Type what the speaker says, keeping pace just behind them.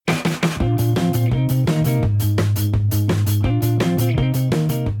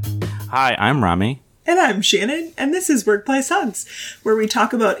Hi, I'm Rami. And I'm Shannon, and this is Workplace Hugs, where we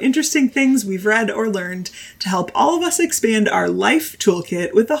talk about interesting things we've read or learned to help all of us expand our life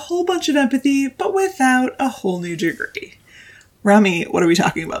toolkit with a whole bunch of empathy, but without a whole new degree. Rami, what are we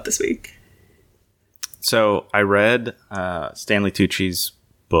talking about this week? So I read Stanley Tucci's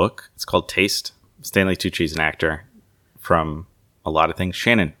book. It's called Taste. Stanley Tucci's an actor from a lot of things.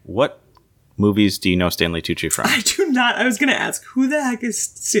 Shannon, what movies do you know Stanley Tucci from? I do not. I was going to ask, who the heck is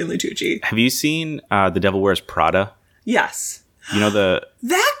Stanley Tucci? Have you seen The Devil Wears Prada? Yes. You know that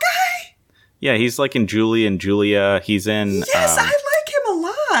guy? Yeah, he's like in Julie and Julia. He's in... Yes, I like him a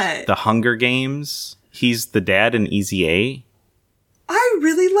lot. The Hunger Games. He's the dad in Easy A. I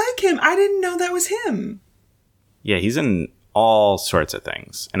really like him. I didn't know that was him. Yeah, he's in all sorts of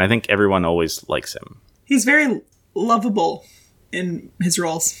things. And I think everyone always likes him. He's very lovable in his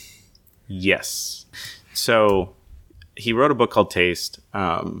roles. Yes. So he wrote a book called Taste.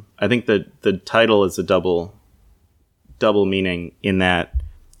 I think the title is a double meaning in that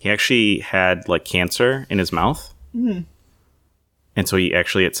he actually had like cancer in his mouth. Mm. And so he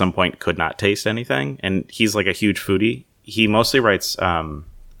actually at some point could not taste anything. And he's like a huge foodie. He mostly writes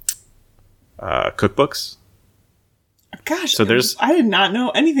cookbooks. Gosh, so I did not know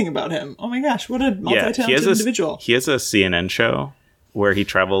anything about him. Oh my gosh, what a multi-talented individual. He has a CNN show where he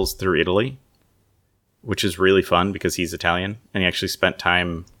travels through Italy, which is really fun because he's Italian. And he actually spent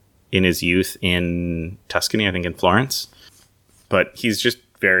time in his youth in Tuscany, I think in Florence. But he's just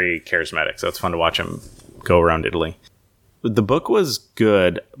very charismatic, so it's fun to watch him go around Italy. The book was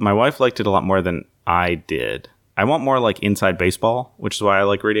good. My wife liked it a lot more than I did. I want more like inside baseball, which is why I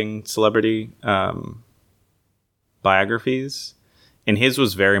like reading celebrity biographies. And his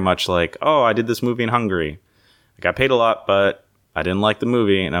was very much like, oh, I did this movie in Hungary. I got paid a lot, but I didn't like the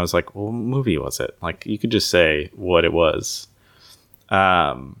movie. And I was like, well, what movie was it? Like, you could just say what it was.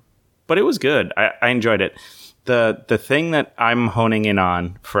 But it was good. I enjoyed it. The thing that I'm honing in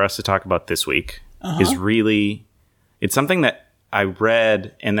on for us to talk about this week is really, it's something that I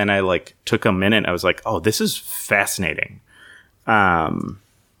read and then I like took a minute. I was like, oh, this is fascinating.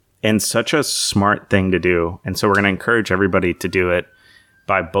 And such a smart thing to do. And so we're going to encourage everybody to do it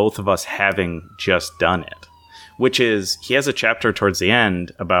by both of us having just done it, which is he has a chapter towards the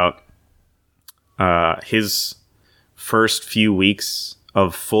end about his first few weeks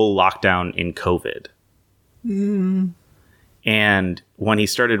of full lockdown in COVID. Mm. And when he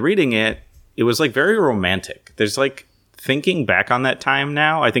started reading it, it was like very romantic. There's like thinking back on that time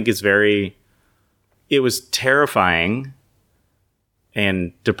now, I think it was terrifying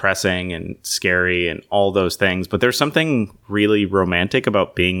and depressing and scary and all those things. But there's something really romantic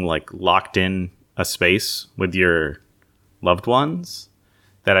about being like locked in a space with your loved ones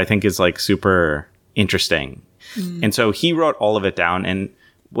that I think is like super interesting. Mm. And so he wrote all of it down. And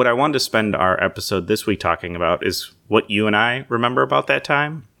what I wanted to spend our episode this week talking about is what you and I remember about that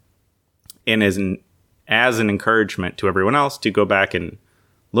time. And as an encouragement to everyone else to go back and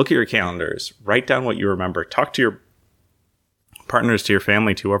look at your calendars, write down what you remember, talk to your partners, to your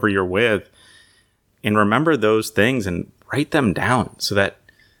family, to whoever you're with, and remember those things and write them down so that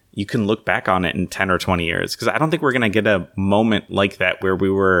you can look back on it in 10 or 20 years. Because I don't think we're going to get a moment like that where we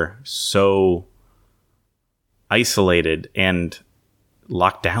were so isolated and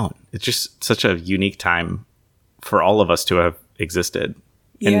locked down. It's just such a unique time for all of us to have existed.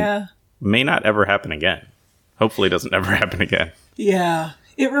 Yeah. And may not ever happen again. Hopefully it doesn't ever happen again. Yeah.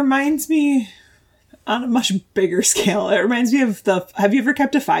 It reminds me on a much bigger scale. It reminds me of have you ever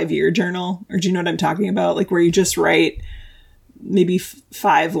kept a 5-year journal? Or do you know what I'm talking about? Like where you just write maybe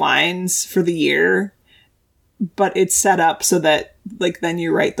 5 lines for the year, but it's set up so that like then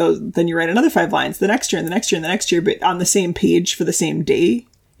you write another 5 lines the next year and the next year and the next year, but on the same page for the same day,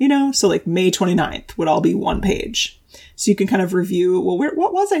 you know? So like May 29th would all be one page. So you can kind of review, well,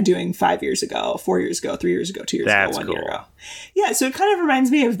 what was I doing 5 years ago, 4 years ago, 3 years ago, 2 years ago, 1 year ago? Yeah, so it kind of reminds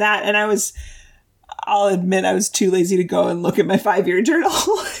me of that. And I'll admit I was too lazy to go and look at my 5-year journal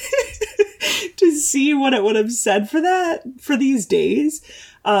to see what it would have said for these days.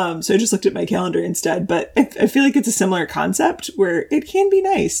 So I just looked at my calendar instead. But I feel like it's a similar concept where it can be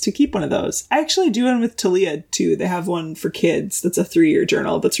nice to keep one of those. I actually do one with Talia too. They have one for kids that's a 3-year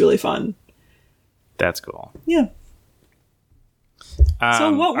journal that's really fun. That's cool. Yeah.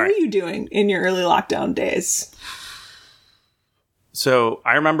 So what were you doing in your early lockdown days? So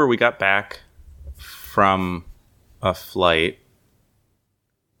I remember we got back from a flight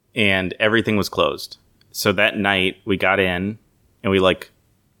and everything was closed. So that night we got in and we like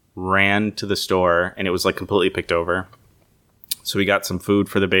ran to the store and it was like completely picked over. So we got some food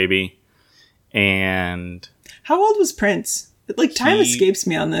for the baby. And how old was Prince? Like time escapes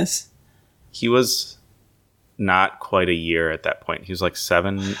me on this. He was not quite a year at that point. He was like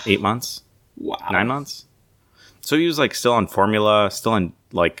 7-8 months. Wow. 9 months. So he was like still on formula, still in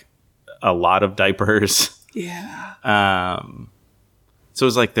like a lot of diapers. Yeah. So it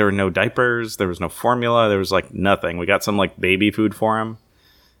was like there were no diapers, there was no formula, there was like nothing. We got some like baby food for him.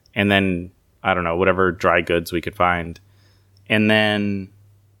 And then, I don't know, whatever dry goods we could find. And then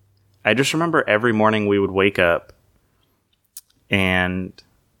I just remember every morning we would wake up and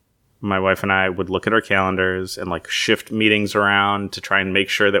my wife and I would look at our calendars and like shift meetings around to try and make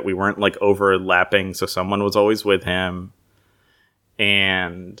sure that we weren't like overlapping. So someone was always with him.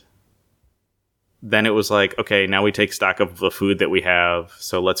 And then it was like, okay, now we take stock of the food that we have.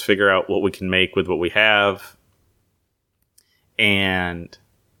 So let's figure out what we can make with what we have. And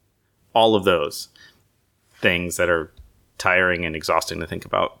all of those things that are tiring and exhausting to think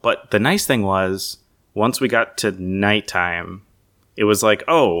about. But the nice thing was, once we got to nighttime, it was like,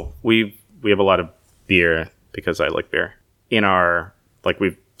 oh, we have a lot of beer because I like beer in our, like,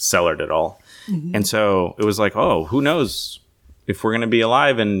 we've cellared it all. Mm-hmm. And so it was like, oh, who knows if we're going to be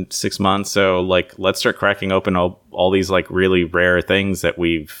alive in 6 months. So like, let's start cracking open all these like really rare things that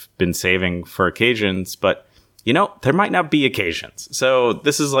we've been saving for occasions. But, you know, there might not be occasions. So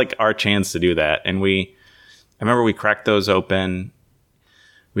this is like our chance to do that. And I remember we cracked those open.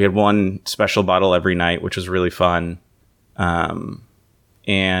 We had one special bottle every night, which was really fun.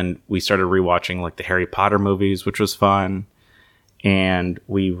 And we started rewatching like the Harry Potter movies, which was fun. And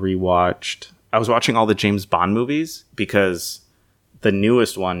I was watching all the James Bond movies because the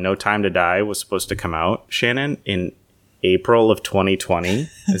newest one, No Time to Die, was supposed to come out, Shannon, in April of 2020,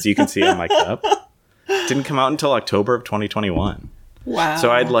 as you can see on my cup. Didn't come out until October of 2021. Wow. So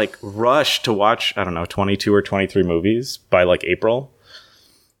I'd like rush to watch, I don't know, 22 or 23 movies by like April.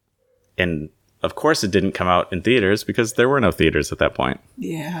 And of course it didn't come out in theaters because there were no theaters at that point.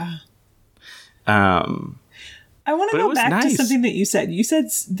 Yeah. I want to go back to something that you said. You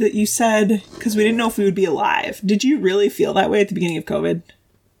said, because we didn't know if we would be alive. Did you really feel that way at the beginning of COVID?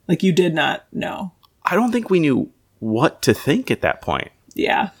 Like you did not know? I don't think we knew what to think at that point.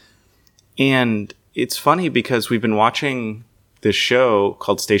 Yeah. And it's funny because we've been watching this show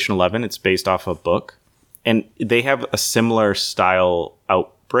called Station 11. It's based off a book. And they have a similar style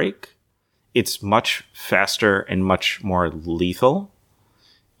outbreak. It's much faster and much more lethal.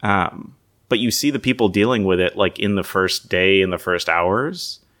 But you see the people dealing with it like in the first day, in the first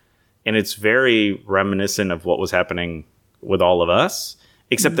hours. And it's very reminiscent of what was happening with all of us,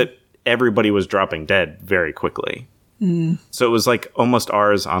 except that everybody was dropping dead very quickly. Mm. So it was like almost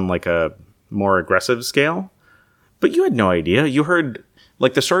ours on like a more aggressive scale. But you had no idea. You heard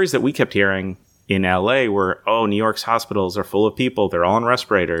like the stories that we kept hearing in LA were, oh, New York's hospitals are full of people. They're all on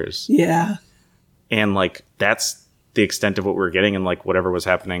respirators. Yeah. And like that's the extent of what we were getting and like whatever was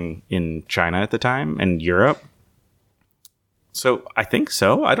happening in China at the time and Europe. So I think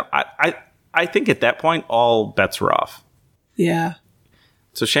so. I think at that point, all bets were off. Yeah.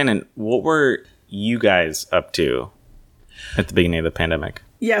 So Shannon, what were you guys up to at the beginning of the pandemic?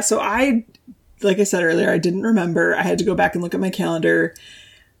 Yeah. So like I said earlier, I didn't remember. I had to go back and look at my calendar.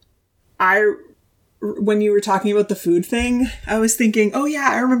 When you were talking about the food thing, I was thinking, oh yeah,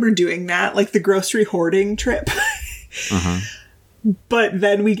 I remember doing that, like the grocery hoarding trip. Uh-huh. But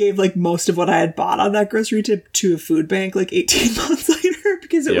then we gave like most of what I had bought on that grocery trip to a food bank like 18 months later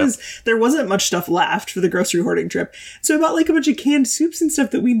because there wasn't much stuff left for the grocery hoarding trip. So I bought like a bunch of canned soups and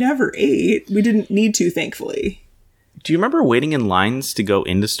stuff that we never ate. We didn't need to, thankfully. Do you remember waiting in lines to go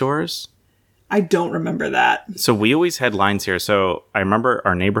into stores? I don't remember that. So we always had lines here. So I remember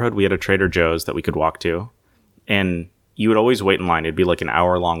our neighborhood, we had a Trader Joe's that we could walk to. And you would always wait in line. It'd be like an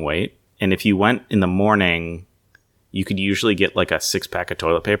hour-long wait. And if you went in the morning, you could usually get like a 6-pack of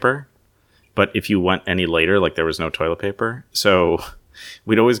toilet paper. But if you went any later, like there was no toilet paper. So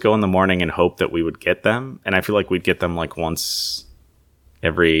we'd always go in the morning and hope that we would get them. And I feel like we'd get them like once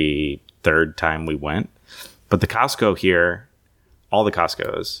every third time we went. But the Costco here, all the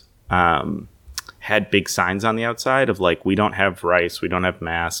Costcos, had big signs on the outside of like, we don't have rice, we don't have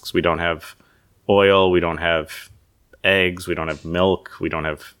masks, we don't have oil, we don't have eggs, we don't have milk, we don't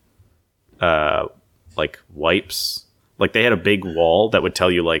have like wipes. Like they had a big wall that would tell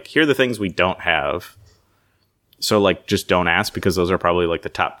you like, here are the things we don't have. So like, just don't ask because those are probably like the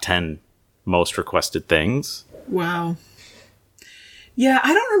top 10 most requested things. Wow. Yeah,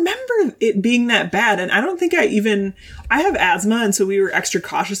 I don't remember it being that bad. And I don't think I have asthma. And so we were extra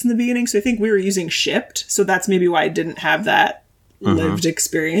cautious in the beginning. So I think we were using Shipt. So that's maybe why I didn't have that lived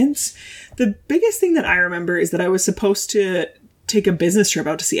experience. The biggest thing that I remember is that I was supposed to take a business trip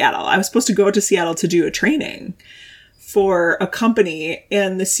out to Seattle. I was supposed to go out to Seattle to do a training for a company,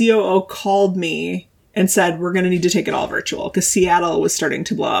 and the COO called me and said, we're going to need to take it all virtual because Seattle was starting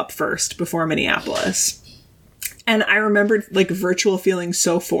to blow up first before Minneapolis. And I remembered like virtual feeling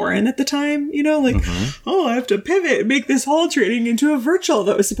so foreign at the time, you know, like, oh, I have to pivot and make this whole training into a virtual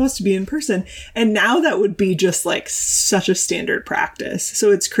that was supposed to be in person. And now that would be just like such a standard practice.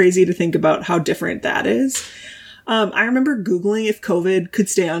 So it's crazy to think about how different that is. I remember Googling if COVID could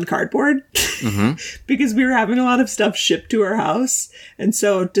stay on cardboard because we were having a lot of stuff shipped to our house. And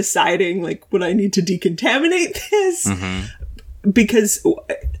so deciding like, would I need to decontaminate this? Because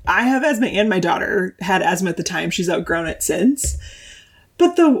I have asthma and my daughter had asthma at the time. She's outgrown it since.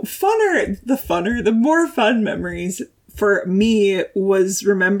 But the more fun memories for me was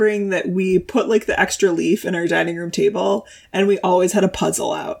remembering that we put like the extra leaf in our dining room table and we always had a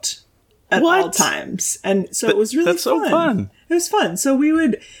puzzle out at all times. And so it was really that's fun. So fun. It was fun. So we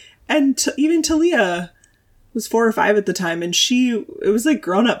would, and even Talia was 4 or 5 at the time, and it was like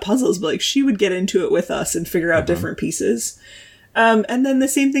grown up puzzles, but like she would get into it with us and figure out different pieces. And then the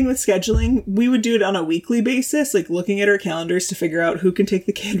same thing with scheduling. We would do it on a weekly basis, like looking at our calendars to figure out who can take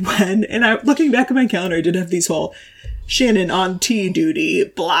the kid when. And looking back at my calendar, I did have these whole Shannon on tea duty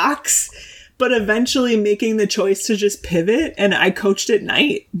blocks, but eventually making the choice to just pivot. And I coached at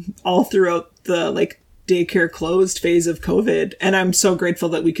night all throughout the like daycare closed phase of COVID. And I'm so grateful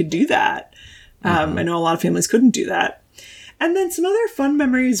that we could do that. I know a lot of families couldn't do that. And then some other fun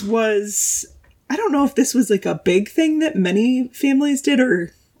memories was, I don't know if this was like a big thing that many families did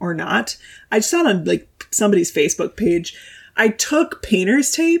or not. I just saw it on like somebody's Facebook page. I took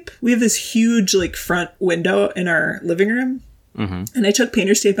painter's tape. We have this huge like front window in our living room. And I took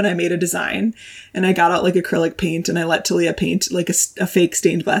painter's tape and I made a design, and I got out like acrylic paint and I let Talia paint like a fake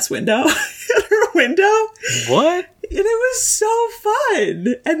stained glass window in her window. What? And it was so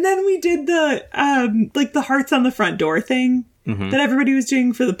fun. And then we did the like the hearts on the front door thing that everybody was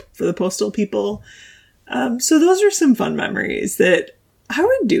doing for the postal people. So those are some fun memories that I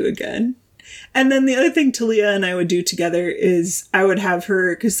would do again. And then the other thing Talia and I would do together is I would have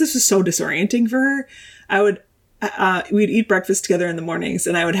her, because this was so disorienting for her, we'd eat breakfast together in the mornings,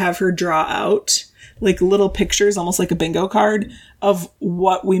 and I would have her draw out like little pictures, almost like a bingo card, of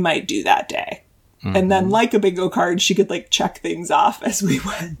what we might do that day. And then like a bingo card, she could like check things off as we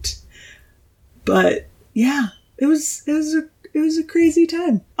went. But yeah, it was a crazy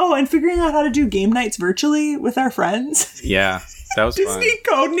time. Oh, and figuring out how to do game nights virtually with our friends. Yeah, that was Disney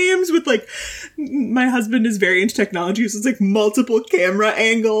code names with like, my husband is very into technology, so it's like multiple camera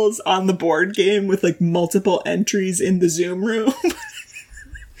angles on the board game with like multiple entries in the Zoom room.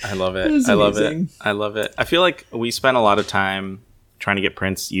 I love it. I love it. I love it. I feel like we spent a lot of time trying to get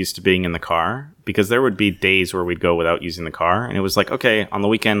Prince used to being in the car, because there would be days where we'd go without using the car, and it was like, okay, on the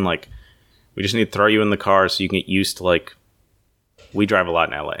weekend, like, we just need to throw you in the car so you can get used to, like, we drive a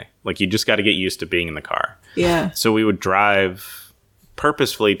lot in LA. Like, you just got to get used to being in the car. Yeah. So we would drive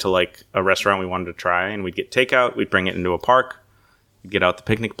purposefully to, like, a restaurant we wanted to try, and we'd get takeout, we'd bring it into a park, we'd get out the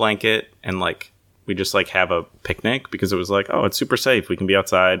picnic blanket, and, like, we just, like, have a picnic, because it was like, oh, it's super safe. We can be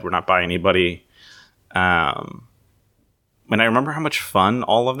outside. We're not by anybody. And I remember how much fun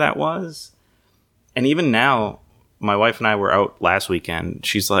all of that was. And even now, my wife and I were out last weekend.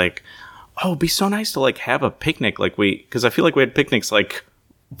 She's like, oh, it'd be so nice to like have a picnic. Like because I feel like we had picnics like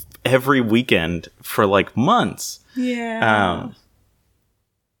every weekend for like months. Yeah.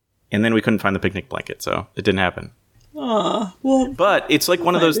 And then we couldn't find the picnic blanket, so it didn't happen. Oh, well. But it's like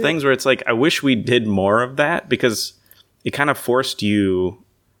one of those things where it's like, I wish we did more of that, because it kind of forced you,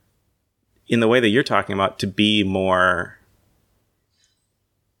 in the way that you're talking about, to be more...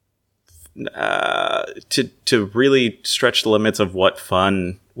 to really stretch the limits of what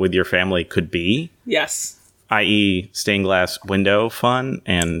fun with your family could be. Yes. I.e. stained glass window fun,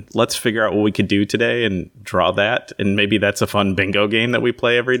 and let's figure out what we could do today and draw that, and maybe that's a fun bingo game that we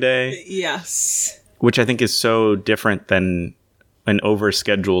play every day. Yes. Which I think is so different than an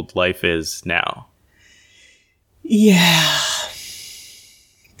overscheduled life is now. Yeah.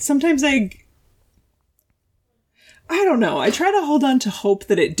 Sometimes I don't know. I try to hold on to hope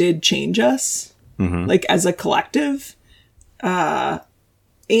that it did change us, like as a collective. And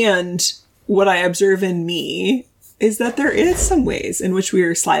what I observe in me is that there is some ways in which we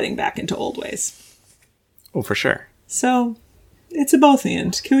are sliding back into old ways. Oh, for sure. So it's a both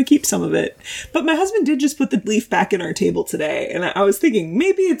and. Can we keep some of it? But my husband did just put the leaf back in our table today. And I was thinking,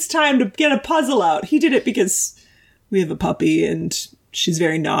 maybe it's time to get a puzzle out. He did it because we have a puppy and she's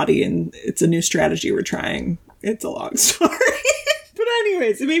very naughty, and it's a new strategy we're trying. It's a long story. But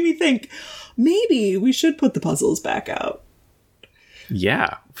anyways, it made me think, maybe we should put the puzzles back out.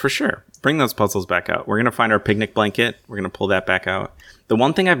 Yeah, for sure. Bring those puzzles back out. We're going to find our picnic blanket. We're going to pull that back out. The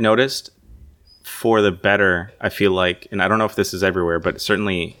one thing I've noticed for the better, I feel like, and I don't know if this is everywhere, but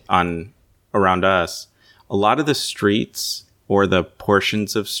certainly around us, a lot of the streets or the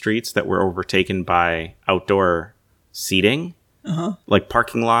portions of streets that were overtaken by outdoor seating, like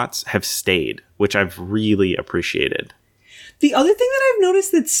parking lots, have stayed, which I've really appreciated. The other thing that I've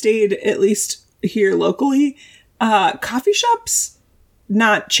noticed that stayed, at least here locally, coffee shops,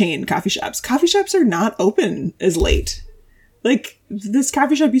 not chain coffee shops are not open as late. Like, this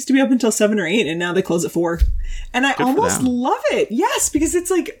coffee shop used to be open until 7 or 8, and now they close at 4. And I almost love it. Yes, because it's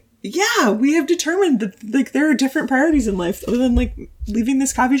like, yeah, we have determined that, like, there are different priorities in life other than, like, leaving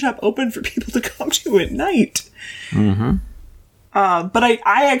this coffee shop open for people to come to at night. Mm-hmm. But I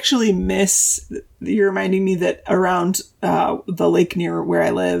actually miss, you're reminding me that around the lake near where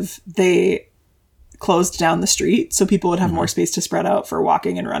I live, they closed down the street so people would have more space to spread out for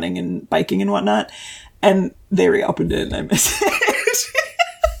walking and running and biking and whatnot. And they reopened it, and I miss it.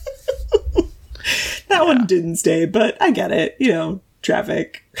 That one didn't stay, but I get it. You know,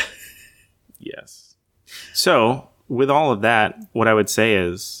 traffic. Yes. So, with all of that, what I would say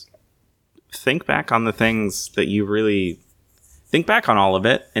is think back on the things that you really... Think back on all of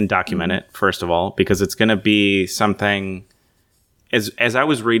it and document it, first of all, because it's going to be something... As I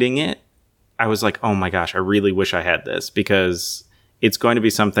was reading it, I was like, oh my gosh, I really wish I had this, because it's going to be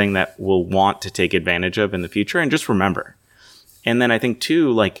something that we'll want to take advantage of in the future. And just remember. And then I think,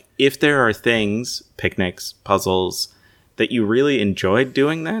 too, like, if there are things, picnics, puzzles, that you really enjoyed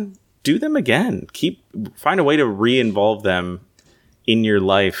doing then, do them again. Find a way to re-involve them in your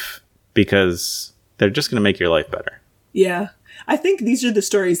life, because they're just going to make your life better. Yeah. I think these are the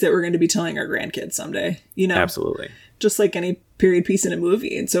stories that we're going to be telling our grandkids someday, you know? Absolutely. Just like any period piece in a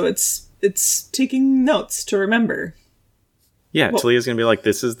movie. And so it's taking notes to remember. Yeah, well, Talia's going to be like,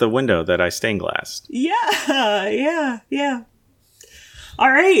 this is the window that I stained glassed. Yeah.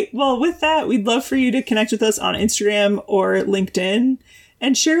 All right. Well, with that, we'd love for you to connect with us on Instagram or LinkedIn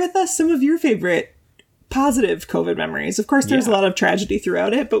and share with us some of your favorite positive COVID memories. Of course, there's a lot of tragedy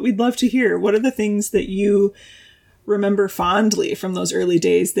throughout it, but we'd love to hear, what are the things that you remember fondly from those early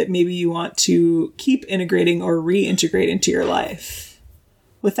days that maybe you want to keep integrating or reintegrate into your life?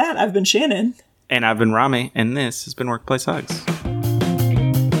 With that, I've been Shannon. And I've been Rami, and this has been Workplace Hugs.